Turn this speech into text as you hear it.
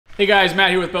Hey guys, Matt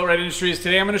here with BuiltRight Industries.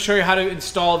 Today I'm going to show you how to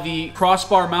install the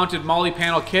crossbar mounted MOLLE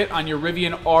panel kit on your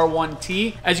Rivian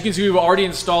R1T. As you can see, we've already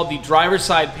installed the driver's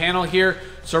side panel here.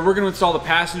 So we're going to install the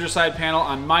passenger side panel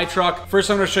on my truck. First,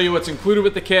 I'm going to show you what's included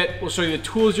with the kit. We'll show you the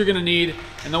tools you're going to need,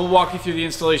 and then we'll walk you through the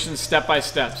installation step by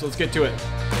step. So let's get to it.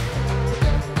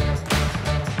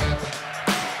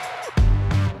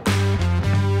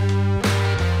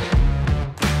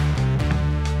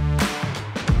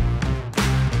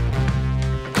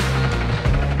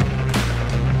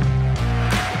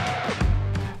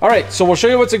 All right, so we'll show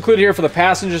you what's included here for the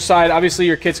passenger side. Obviously,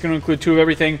 your kit's going to include two of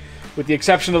everything, with the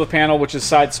exception of the panel, which is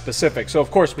side specific. So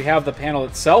of course, we have the panel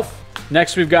itself.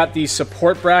 Next, we've got the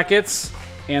support brackets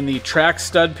and the track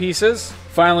stud pieces.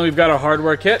 Finally, we've got our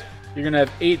hardware kit. You're going to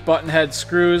have 8 button head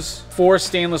screws, 4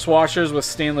 stainless washers with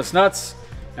stainless nuts,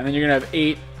 and then you're going to have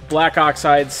 8 black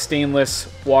oxide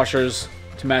stainless washers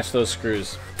to match those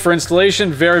screws. For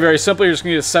installation, very, very simple. You're just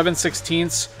going to need a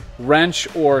 7/16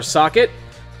 wrench or socket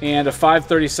and a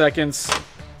 5/32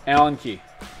 Allen key.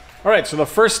 All right, so the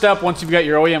first step, once you've got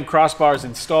your OEM crossbars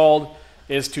installed,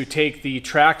 is to take the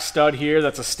track stud here,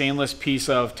 that's a stainless piece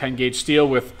of 10 gauge steel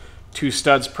with 2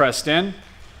 studs pressed in,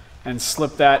 and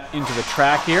slip that into the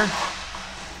track here.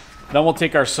 Then we'll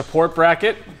take our support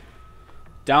bracket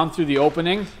down through the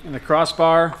opening in the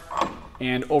crossbar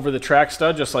and over the track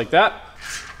stud, just like that.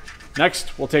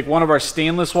 Next, we'll take one of our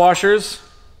stainless washers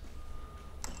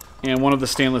and one of the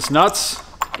stainless nuts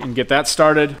and get that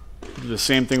started. Do the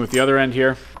same thing with the other end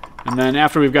here. And then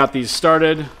after we've got these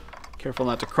started, careful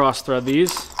not to cross thread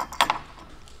these,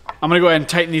 I'm gonna go ahead and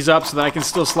tighten these up so that I can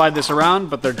still slide this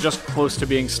around, but they're just close to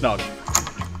being snug.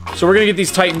 So we're gonna get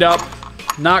these tightened up,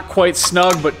 not quite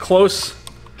snug, but close.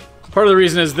 Part of the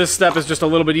reason is this step is just a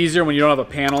little bit easier when you don't have a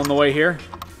panel in the way here.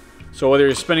 So whether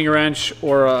you're spinning a wrench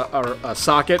or a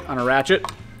socket on a ratchet,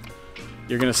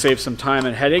 you're gonna save some time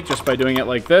and headache just by doing it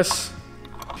like this.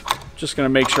 Just gonna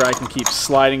make sure I can keep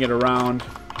sliding it around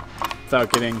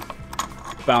without getting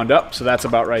bound up. So that's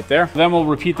about right there. Then we'll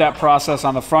repeat that process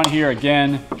on the front here.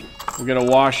 Again, we'll get a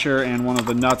washer and one of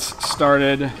the nuts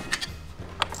started.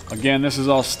 Again, this is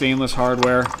all stainless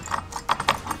hardware.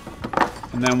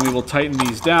 And then we will tighten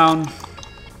these down.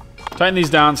 Tighten these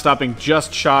down, stopping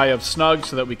just shy of snug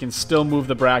so that we can still move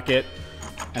the bracket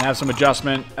and have some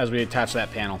adjustment as we attach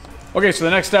that panel. Okay, so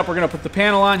the next step, we're gonna put the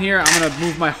panel on here. I'm gonna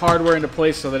move my hardware into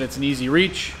place so that it's an easy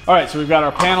reach. All right, so we've got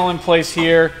our panel in place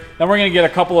here. Then we're gonna get a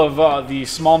couple of the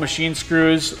small machine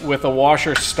screws with a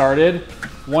washer started,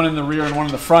 one in the rear and one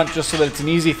in the front, just so that it's an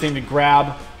easy thing to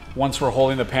grab once we're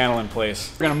holding the panel in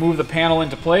place. We're gonna move the panel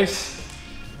into place,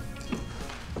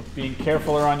 being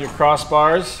careful around your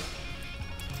crossbars.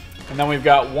 And then we've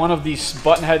got one of these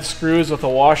button head screws with a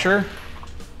washer.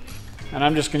 And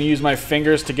I'm just going to use my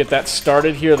fingers to get that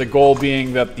started here, the goal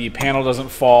being that the panel doesn't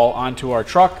fall onto our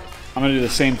truck. I'm going to do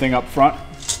the same thing up front,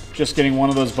 just getting one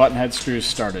of those button head screws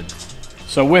started.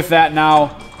 So with that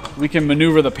now, we can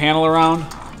maneuver the panel around,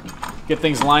 get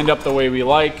things lined up the way we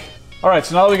like. All right,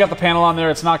 so now that we got the panel on there,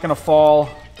 it's not going to fall.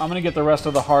 I'm going to get the rest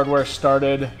of the hardware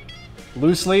started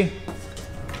loosely.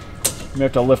 We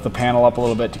have to lift the panel up a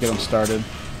little bit to get them started.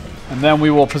 And then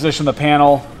we will position the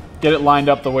panel, get it lined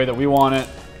up the way that we want it,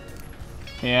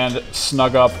 and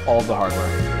snug up all of the hardware.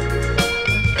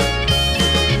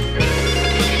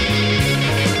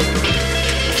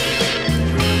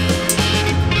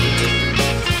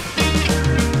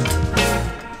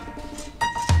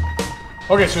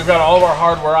 Okay, so we've got all of our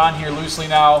hardware on here loosely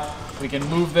now. We can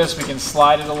move this, we can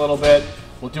slide it a little bit.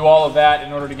 We'll do all of that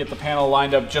in order to get the panel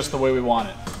lined up just the way we want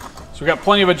it. So we've got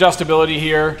plenty of adjustability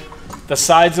here. The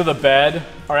sides of the bed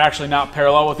are actually not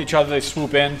parallel with each other, they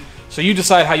swoop in. So you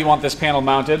decide how you want this panel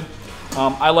mounted.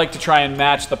 I like to try and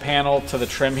match the panel to the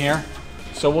trim here.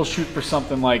 So we'll shoot for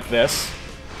something like this.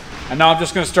 And now I'm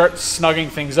just gonna start snugging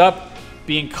things up,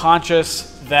 being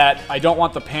conscious that I don't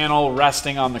want the panel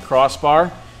resting on the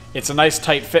crossbar. It's a nice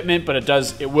tight fitment, but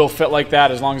it will fit like that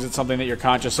as long as it's something that you're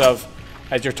conscious of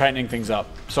as you're tightening things up.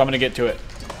 So I'm gonna get to it.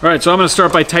 All right, so I'm gonna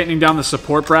start by tightening down the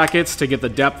support brackets to get the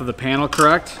depth of the panel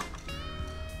correct.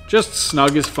 Just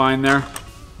snug is fine there.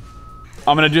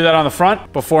 I'm gonna do that on the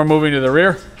front before moving to the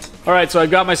rear. All right, so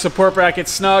I've got my support bracket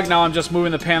snug. Now I'm just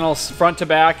moving the panel front to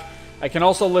back. I can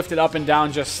also lift it up and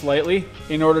down just slightly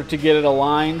in order to get it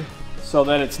aligned so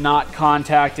that it's not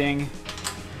contacting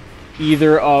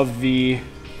either of the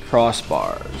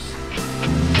crossbars.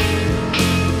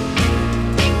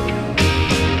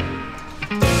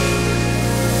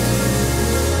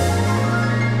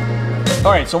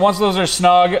 All right, so once those are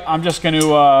snug, I'm just going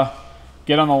to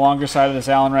get on the longer side of this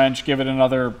Allen wrench, give it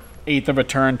another 1/8 of a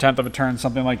turn, 1/10 of a turn,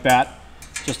 something like that,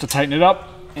 just to tighten it up,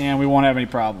 and we won't have any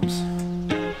problems.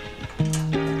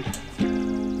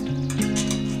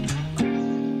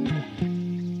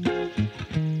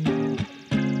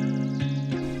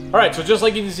 right, so just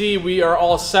like you can see, we are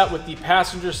all set with the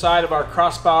passenger side of our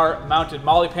crossbar mounted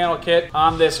MOLLE panel kit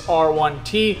on this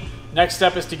R1T. Next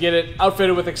step is to get it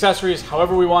outfitted with accessories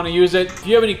however we want to use it. If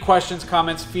you have any questions,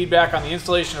 comments, feedback on the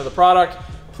installation of the product,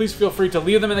 please feel free to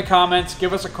leave them in the comments,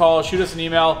 give us a call, shoot us an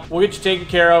email. We'll get you taken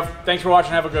care of. Thanks for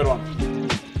watching. Have a good one.